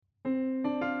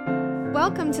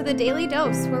Welcome to the Daily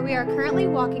Dose, where we are currently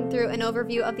walking through an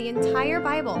overview of the entire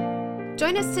Bible.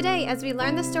 Join us today as we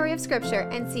learn the story of Scripture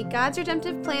and see God's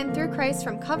redemptive plan through Christ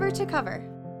from cover to cover.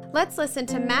 Let's listen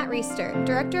to Matt Reisetter,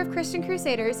 Director of Christian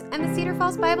Crusaders and the Cedar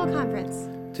Falls Bible Conference.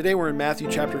 Today we're in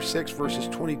Matthew chapter 6, verses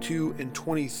 22 and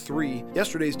 23.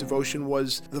 Yesterday's devotion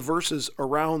was the verses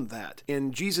around that.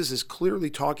 And Jesus is clearly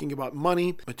talking about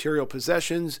money, material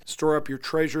possessions, store up your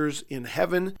treasures in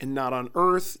heaven and not on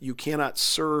earth. You cannot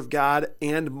serve God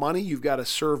and money. You've got to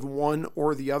serve one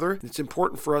or the other. It's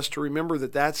important for us to remember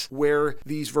that that's where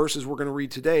these verses we're going to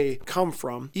read today come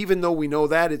from. Even though we know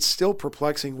that, it's still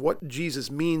perplexing what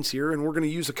Jesus means here. And we're going to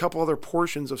use a couple other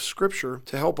portions of Scripture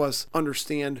to help us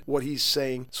understand what he's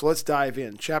saying. So let's dive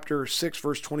in. Chapter 6,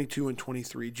 verse 22 and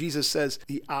 23. Jesus says,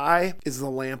 "The eye is the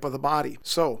lamp of the body.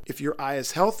 So if your eye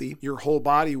is healthy, your whole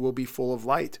body will be full of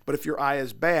light. But if your eye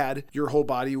is bad, your whole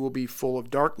body will be full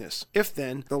of darkness. If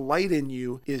then the light in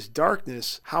you is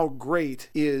darkness, how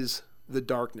great is the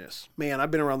darkness." Man,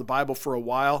 I've been around the Bible for a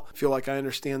while. I feel like I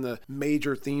understand the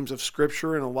major themes of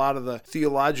Scripture and a lot of the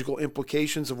theological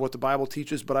implications of what the Bible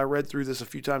teaches, but I read through this a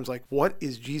few times like, what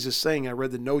is Jesus saying? I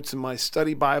read the notes in my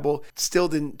study Bible. It still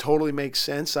didn't totally make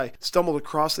sense. I stumbled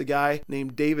across a guy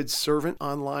named David's Servant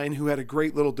online who had a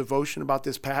great little devotion about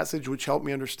this passage, which helped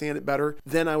me understand it better.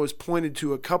 Then I was pointed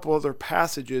to a couple other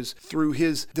passages through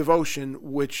his devotion,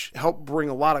 which helped bring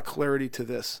a lot of clarity to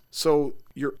this. So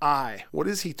your eye. What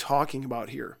is he talking about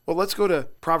here? Well, let's go to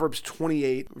Proverbs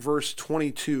 28, verse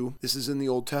 22. This is in the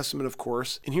Old Testament, of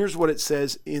course. And here's what it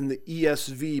says in the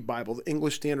ESV Bible, the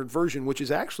English Standard Version, which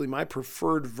is actually my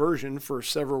preferred version for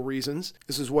several reasons.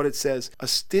 This is what it says. "A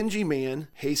stingy man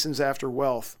hastens after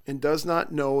wealth and does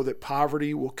not know that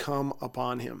poverty will come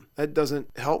upon him." That doesn't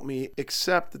help me,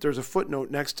 except that there's a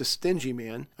footnote next to stingy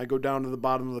man. I go down to the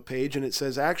bottom of the page and it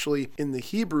says, actually, in the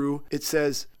Hebrew, it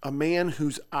says, "A man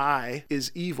whose eye is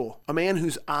evil. A man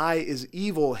whose eye is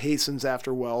evil hastens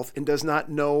after wealth and does not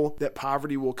know that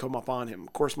poverty will come upon him."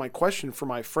 Of course, my question for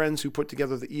my friends who put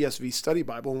together the ESV Study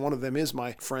Bible, and one of them is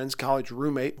my friend's college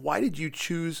roommate, why did you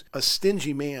choose a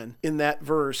stingy man in that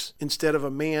verse instead of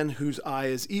a man whose eye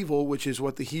is evil, which is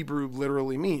what the Hebrew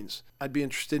literally means? I'd be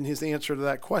interested in his answer to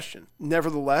that question.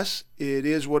 Nevertheless, it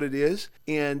is what it is.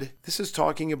 And this is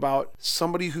talking about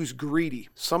somebody who's greedy,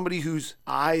 somebody whose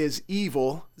eye is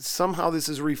evil. Somehow this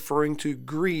is referring to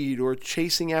greed or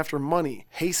chasing after money,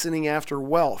 hastening after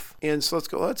wealth. And so let's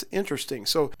go, that's interesting.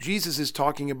 So Jesus is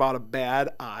talking about a bad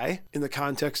eye in the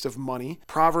context of money.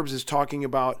 Proverbs is talking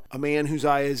about a man whose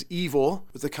eye is evil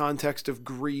with the context of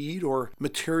greed or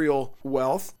material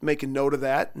wealth. Make a note of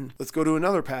that. And let's go to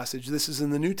another passage. This is in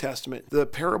the New Testament. The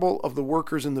parable of the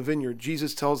workers in the vineyard.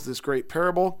 Jesus tells this great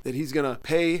parable that he's going to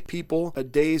pay people a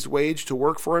day's wage to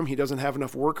work for him. He doesn't have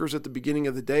enough workers at the beginning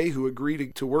of the day who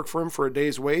agree to work for him for a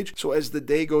day's wage. So as the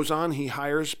day goes on, he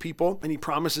hires people and he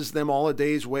promises them all a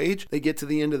day's wage. They get to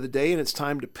the end of the day and it's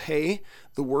time to pay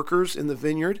the workers in the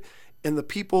vineyard. And the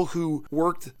people who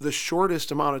worked the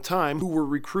shortest amount of time, who were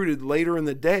recruited later in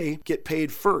the day, get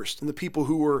paid first. And the people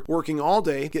who were working all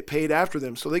day get paid after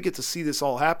them. So they get to see this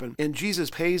all happen. And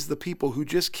Jesus pays the people who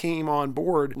just came on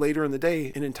board later in the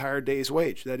day an entire day's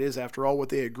wage. That is, after all, what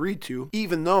they agreed to,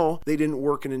 even though they didn't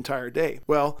work an entire day.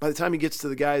 Well, by the time he gets to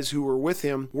the guys who were with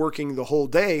him working the whole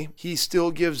day, he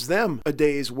still gives them a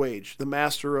day's wage, the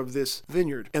master of this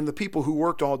vineyard. And the people who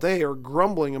worked all day are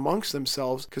grumbling amongst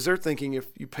themselves because they're thinking, if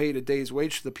you paid a day's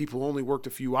wage to the people who only worked a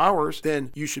few hours,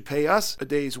 then you should pay us a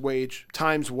day's wage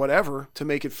times whatever to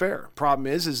make it fair. Problem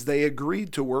is they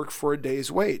agreed to work for a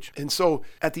day's wage. And so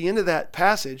at the end of that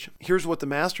passage, here's what the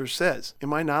master says.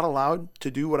 Am I not allowed to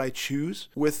do what I choose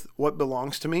with what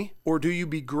belongs to me? Or do you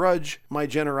begrudge my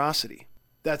generosity?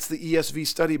 That's the ESV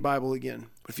Study Bible again.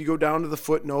 If you go down to the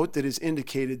footnote that is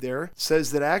indicated there, it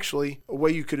says that actually a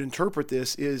way you could interpret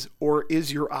this is, or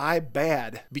is your eye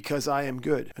bad because I am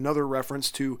good? Another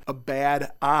reference to a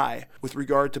bad eye with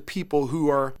regard to people who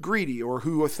are greedy or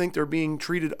who think they're being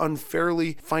treated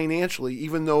unfairly financially,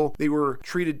 even though they were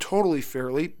treated totally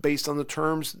fairly based on the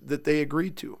terms that they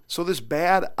agreed to. So this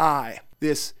bad eye,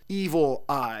 this evil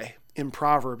eye, in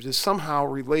Proverbs is somehow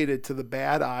related to the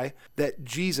bad eye that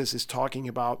Jesus is talking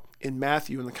about in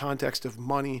Matthew in the context of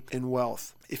money and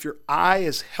wealth. If your eye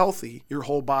is healthy, your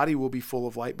whole body will be full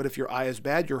of light. But if your eye is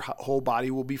bad, your whole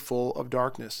body will be full of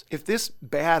darkness. If this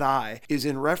bad eye is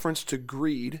in reference to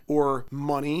greed or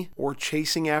money or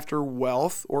chasing after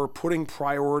wealth or putting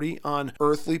priority on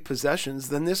earthly possessions,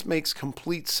 then this makes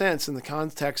complete sense in the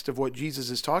context of what Jesus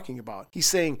is talking about. He's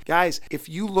saying, guys, if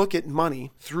you look at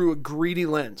money through a greedy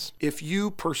lens, if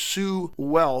you pursue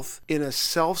wealth in a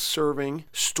self-serving,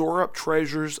 store up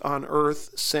treasures on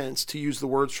earth sense, to use the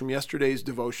words from yesterday's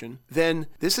devotion, then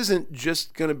this isn't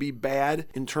just going to be bad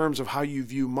in terms of how you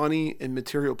view money and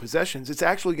material possessions. It's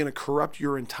actually going to corrupt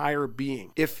your entire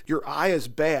being. If your eye is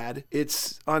bad,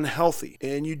 it's unhealthy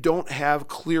and you don't have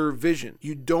clear vision.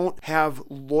 You don't have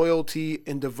loyalty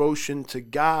and devotion to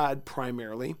God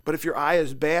primarily. But if your eye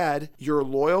is bad, your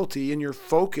loyalty and your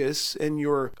focus and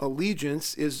your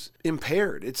allegiance is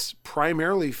impaired. It's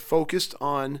primarily focused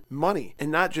on money.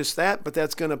 And not just that, but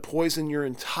that's going to poison your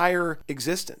entire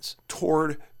existence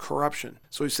toward corruption.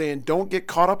 So he's saying, don't get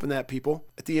caught up in that, people.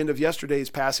 At the end of yesterday's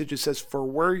passage, it says, for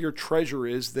where your treasure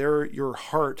is, there your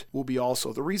heart will be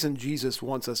also. The reason Jesus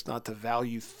wants us not to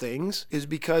value things is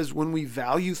because when we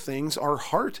value things, our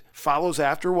heart follows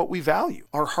after what we value.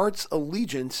 Our heart's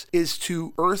allegiance is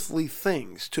to earthly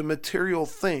things, to material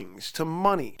things, to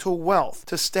money, to wealth,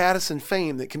 to status and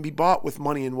fame that can be bought with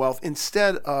money and wealth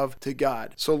instead of to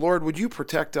God. So Lord, would you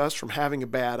protect us from having a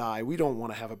bad eye? We don't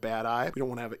want to have a bad eye. We don't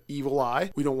want to have an evil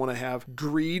eye. We don't want to have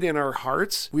greed in our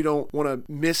hearts. We don't want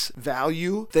to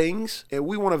misvalue things. And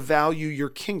we want to value your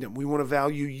kingdom. We want to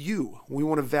value you. We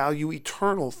want to value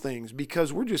eternal things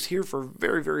because we're just here for a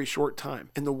very, very short time.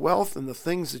 And the wealth and the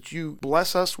things that you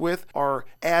bless us with are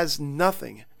as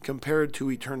nothing compared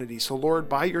to eternity. So Lord,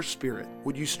 by your Spirit,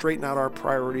 would you straighten out our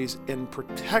priorities and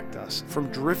protect us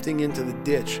from drifting into the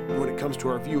ditch when it comes to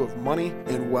our view of money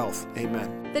and wealth.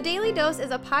 Amen. The Daily Dose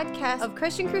is a podcast of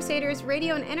Christian Crusaders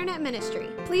radio and internet ministry.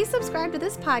 Please subscribe to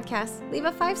this podcast, leave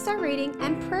a 5-star rating,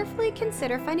 and prayerfully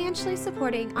consider financially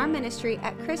supporting our ministry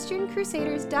at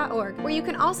ChristianCrusaders.org, where you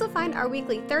can also find our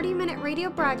weekly 30-minute radio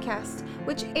broadcast,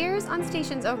 which airs on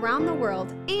stations around the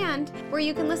world, and where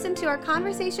you can listen to our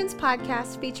Conversations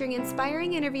podcast featuring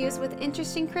inspiring interviews with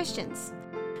interesting Christians.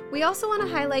 We also want to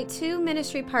highlight 2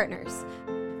 ministry partners.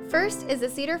 First is the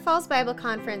Cedar Falls Bible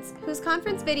Conference, whose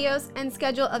conference videos and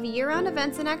schedule of year-round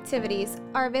events and activities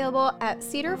are available at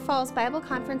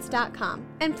cedarfallsbibleconference.com.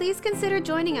 And please consider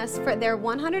joining us for their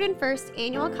 101st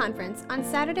annual conference on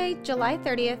Saturday, July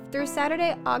 30th through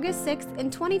Saturday, August 6th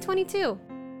in 2022.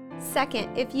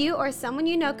 Second, if you or someone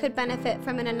you know could benefit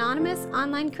from an anonymous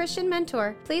online Christian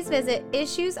mentor, please visit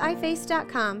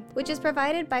issuesiface.com, which is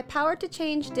provided by Power to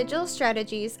Change Digital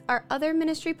Strategies, our other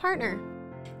ministry partner.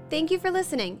 Thank you for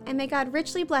listening, and may God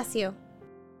richly bless you.